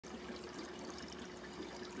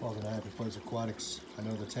Welcome to Happy Place Aquatics. I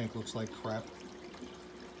know the tank looks like crap.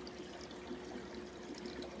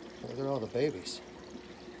 Look at all the babies.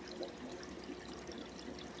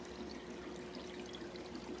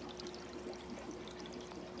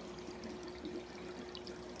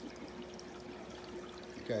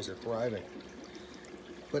 You guys are thriving.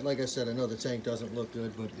 But like I said, I know the tank doesn't look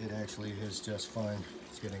good, but it actually is just fine.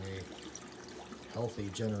 It's getting a healthy,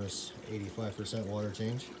 generous 85% water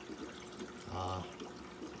change.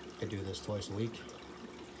 I do this twice a week.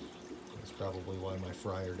 That's probably why my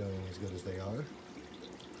fry are doing as good as they are.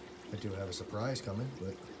 I do have a surprise coming,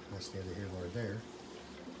 but that's neither here nor there.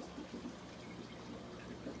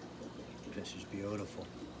 Fish is beautiful.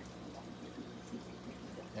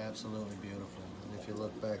 Absolutely beautiful. And if you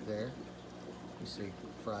look back there, you see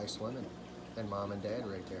Fry swimming and Mom and Dad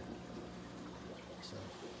right there. So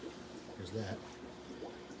there's that.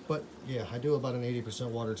 But yeah, I do about an 80%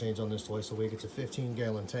 water change on this twice a week. It's a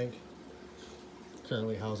 15-gallon tank.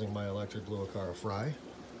 Currently housing my electric Blue Acara Fry. And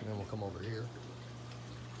then we'll come over here.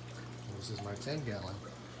 And this is my 10-gallon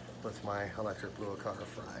with my electric Blue Acara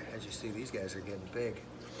Fry. As you see, these guys are getting big.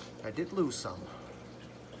 I did lose some.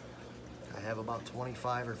 I have about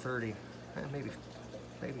 25 or 30, maybe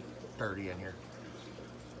 30 in here.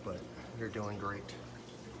 But you're doing great.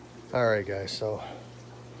 All right, guys, so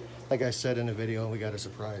like I said in the video, we got a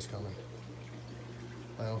surprise coming.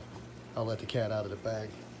 Well, I'll let the cat out of the bag.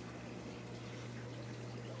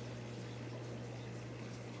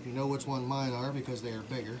 You know which one mine are because they are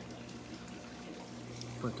bigger.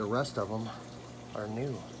 But the rest of them are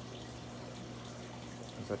new.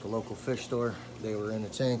 I was at the local fish store. They were in a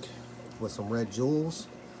tank with some red jewels,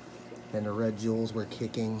 and the red jewels were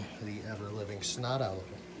kicking the ever-living snot out of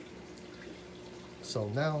them. So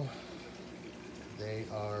now they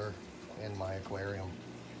are in my aquarium.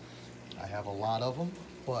 I have a lot of them,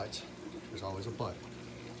 but there's always a but.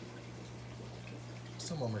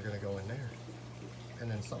 Some of them are gonna go in there,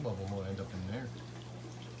 and then some of them will end up in there.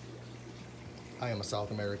 I am a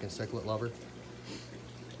South American cichlid lover,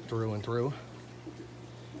 through and through.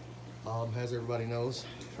 As everybody knows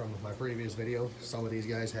from my previous video, some of these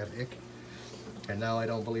guys have ick, and now I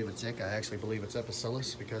don't believe it's ick. I actually believe it's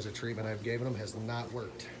Epicillus because the treatment I've given them has not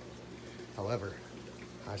worked. However,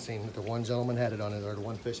 I seen that the one gentleman had it on his, or the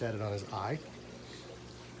one fish had it on his eye,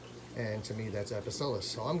 and to me that's Epicillus.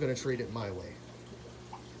 So I'm going to treat it my way.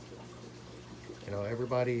 You know,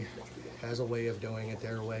 everybody has a way of doing it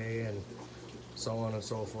their way, and so on and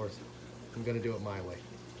so forth. I'm going to do it my way.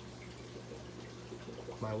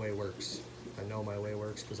 My way works. I know my way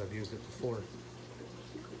works because I've used it before.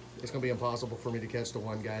 It's going to be impossible for me to catch the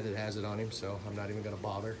one guy that has it on him, so I'm not even going to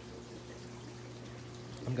bother.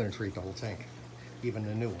 I'm going to treat the whole tank, even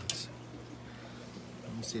the new ones.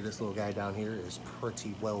 You see this little guy down here is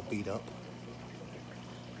pretty well beat up.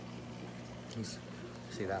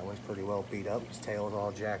 See, that one's pretty well beat up. His tail is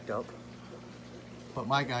all jacked up. But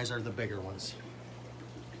my guys are the bigger ones.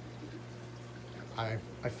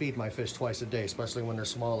 I feed my fish twice a day, especially when they're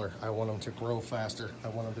smaller. I want them to grow faster. I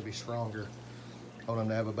want them to be stronger. I want them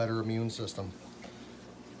to have a better immune system.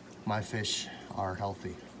 My fish are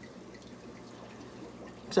healthy.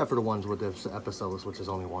 Except for the ones with the Epicillus, which is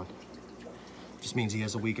only one. Just means he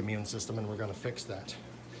has a weak immune system, and we're gonna fix that.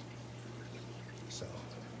 So,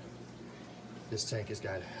 this tank has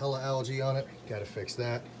got hella algae on it. Gotta fix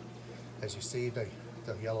that. As you see, the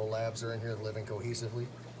yellow labs are in here living cohesively.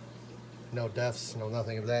 No deaths, no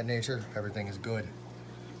nothing of that nature. Everything is good.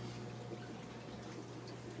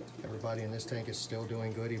 Everybody in this tank is still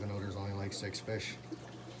doing good, even though there's only like 6 fish.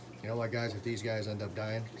 You know what, guys? If these guys end up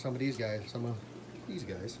dying, some of these guys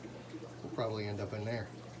will probably end up in there.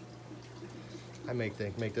 I make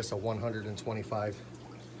this a 125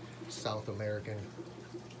 South American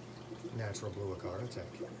natural Blue Acara tank.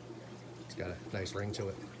 It's got a nice ring to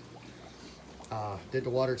it. Did the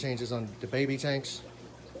water changes on the baby tanks.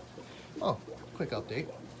 Oh, quick update.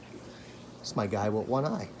 It's my guy with one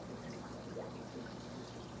eye.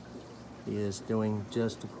 He is doing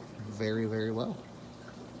just very, very well.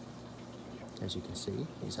 As you can see,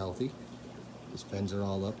 he's healthy. His fins are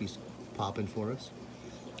all up. He's popping for us.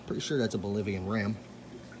 Pretty sure that's a Bolivian ram.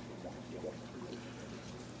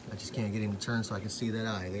 I just can't get him to turn so I can see that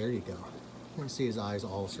eye. There you go. You can see his eyes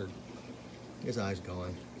ulcered. His eye's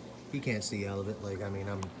gone. He can't see out of it. Like, I mean,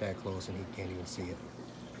 I'm that close and he can't even see it.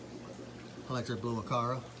 Electric Blue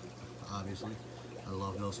Acara, obviously. I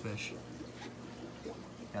love those fish.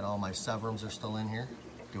 Got all my Severums are still in here,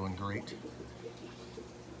 doing great.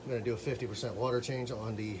 I'm gonna do a 50% water change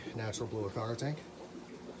on the natural Blue Acara tank.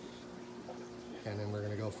 And then we're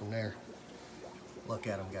gonna go from there. Look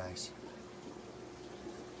at them, guys.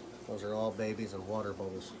 Those are all babies and water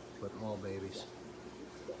bowls, but all babies.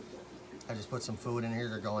 I just put some food in here.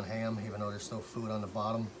 They're going ham, even though there's still food on the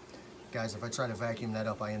bottom. Guys, if I try to vacuum that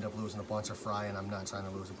up, I end up losing a bunch of fry, and I'm not trying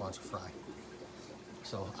to lose a bunch of fry.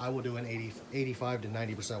 So I will do an 85 to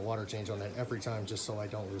 90% water change on that every time, just so I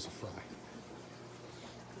don't lose a fry.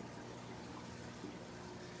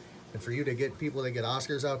 And for you to get people that get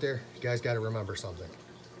Oscars out there, you guys got to remember something.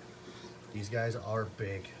 These guys are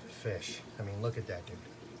big fish. I mean, look at that dude.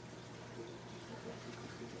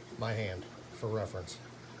 My hand, for reference.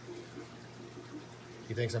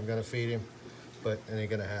 He thinks I'm gonna feed him, but it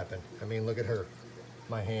ain't gonna happen. I mean, look at her,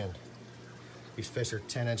 my hand. These fish are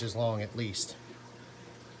 10 inches long at least.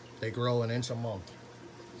 They grow an inch a month,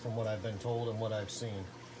 from what I've been told and what I've seen.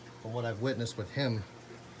 From what I've witnessed with him,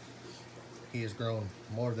 he has grown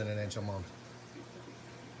more than an inch a month.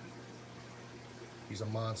 He's a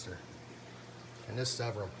monster. And this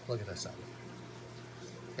Severum, look at this Severum.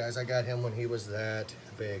 Guys, I got him when he was that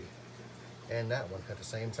big. And that one at the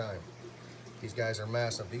same time. These guys are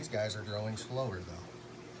massive. These guys are growing slower though.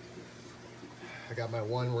 I got my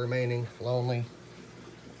one remaining lonely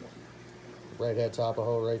redhead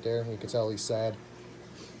Tapaho right there. You can tell he's sad.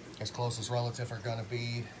 His closest relative are gonna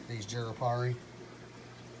be these Jirapari.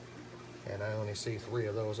 And I only see 3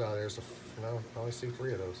 of those. Oh, there's the, no, I only see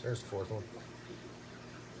 3 of those. There's the 4th one.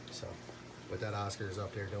 So, but that Oscar is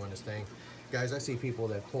up there doing his thing. Guys, I see people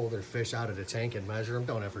that pull their fish out of the tank and measure them.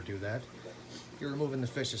 Don't ever do that. You're removing the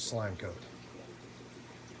fish's slime coat.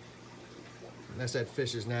 And that's that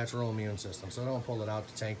fish's natural immune system. So don't pull it out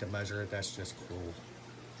the tank to measure it. That's just cruel.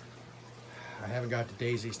 I haven't got to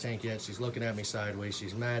Daisy's tank yet. She's looking at me sideways.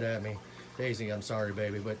 She's mad at me. Daisy, I'm sorry,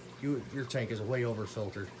 baby, but your tank is way over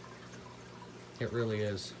filtered. It really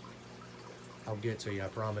is. I'll get to you, I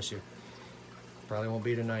promise you. Probably won't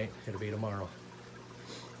be tonight. It'll be tomorrow.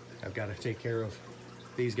 I've got to take care of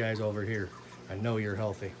these guys over here. I know you're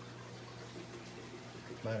healthy.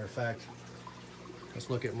 Matter of fact,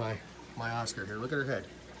 let's look at my Oscar here. Look at her head.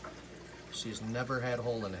 She's never had a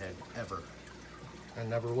hole in the head, ever. And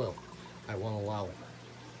never will. I won't allow it.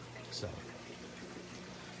 So,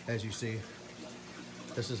 as you see,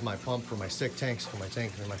 this is my pump for my sick tanks. When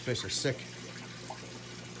my fish are sick,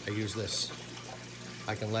 I use this.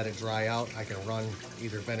 I can let it dry out. I can run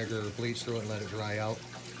either vinegar or bleach through it and let it dry out.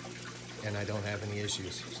 And I don't have any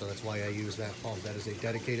issues. So that's why I use that pump. That is a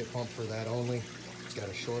dedicated pump for that only. It's got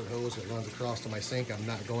a short hose that runs across to my sink. I'm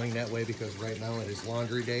not going that way because right now it is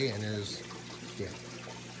laundry day and there's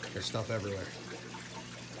stuff everywhere.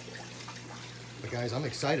 But guys, I'm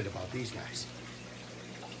excited about these guys.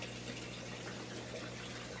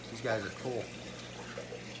 These guys are cool.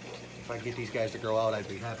 If I get these guys to grow out, I'd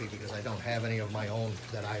be happy because I don't have any of my own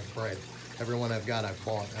that I've bred. Everyone I've got, I've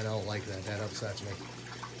bought. I don't like that. That upsets me.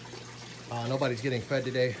 Nobody's getting fed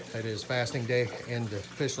today. It is fasting day in the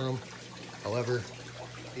fish room. However,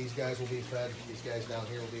 these guys will be fed. These guys down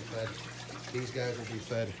here will be fed. These guys will be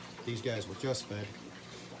fed. These guys were just fed.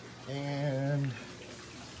 And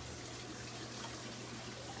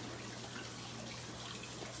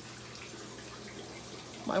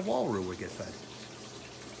my Walrus would get fed.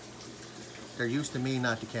 They're used to me,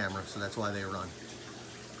 not the camera, so that's why they run.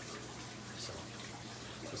 So,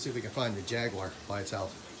 let's see if we can find the Jaguar by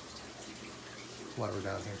itself while we're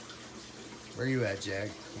down here. Where you at, Jag?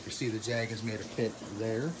 You can see the Jag has made a pit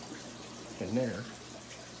there and there.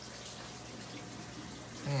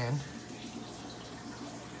 And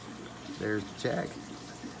there's the Jag,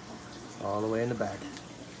 all the way in the back.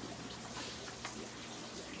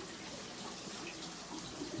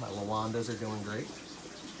 My Lawandas are doing great.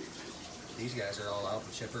 These guys are all out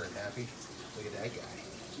and chipper and happy. Look at that guy.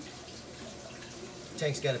 The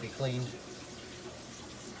tank's got to be cleaned.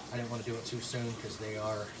 I didn't want to do it too soon because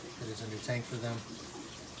it is a new tank for them.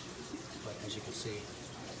 But as you can see,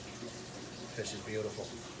 the fish is beautiful.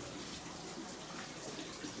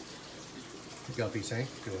 The guppy tank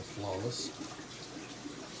doing flawless.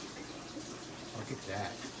 Look at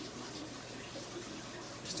that.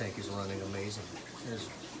 This tank is running amazing. There's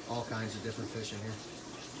all kinds of different fish in here.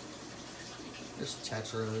 There's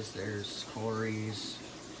tetras, there's cories,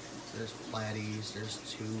 there's platies, there's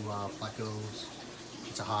 2 plecos.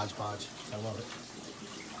 It's a hodgepodge. I love it.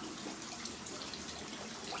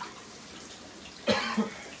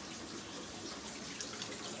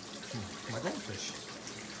 My goldfish.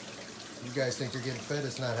 You guys think you're getting fed?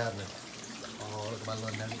 It's not happening. Oh, look at my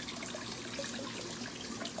little nugget.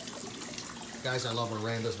 Guys, I love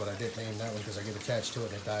Mirandas, but I didn't name that one because I get attached to it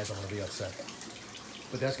and it dies. I'm going to be upset.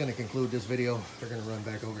 But that's going to conclude this video. We're going to run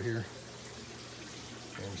back over here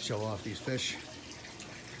and show off these fish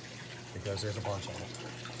because there's a bunch of them.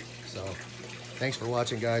 So Thanks for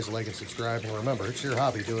watching, guys. Like and subscribe. And remember, it's your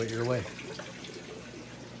hobby. Do it your way.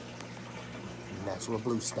 Natural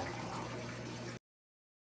Blue style.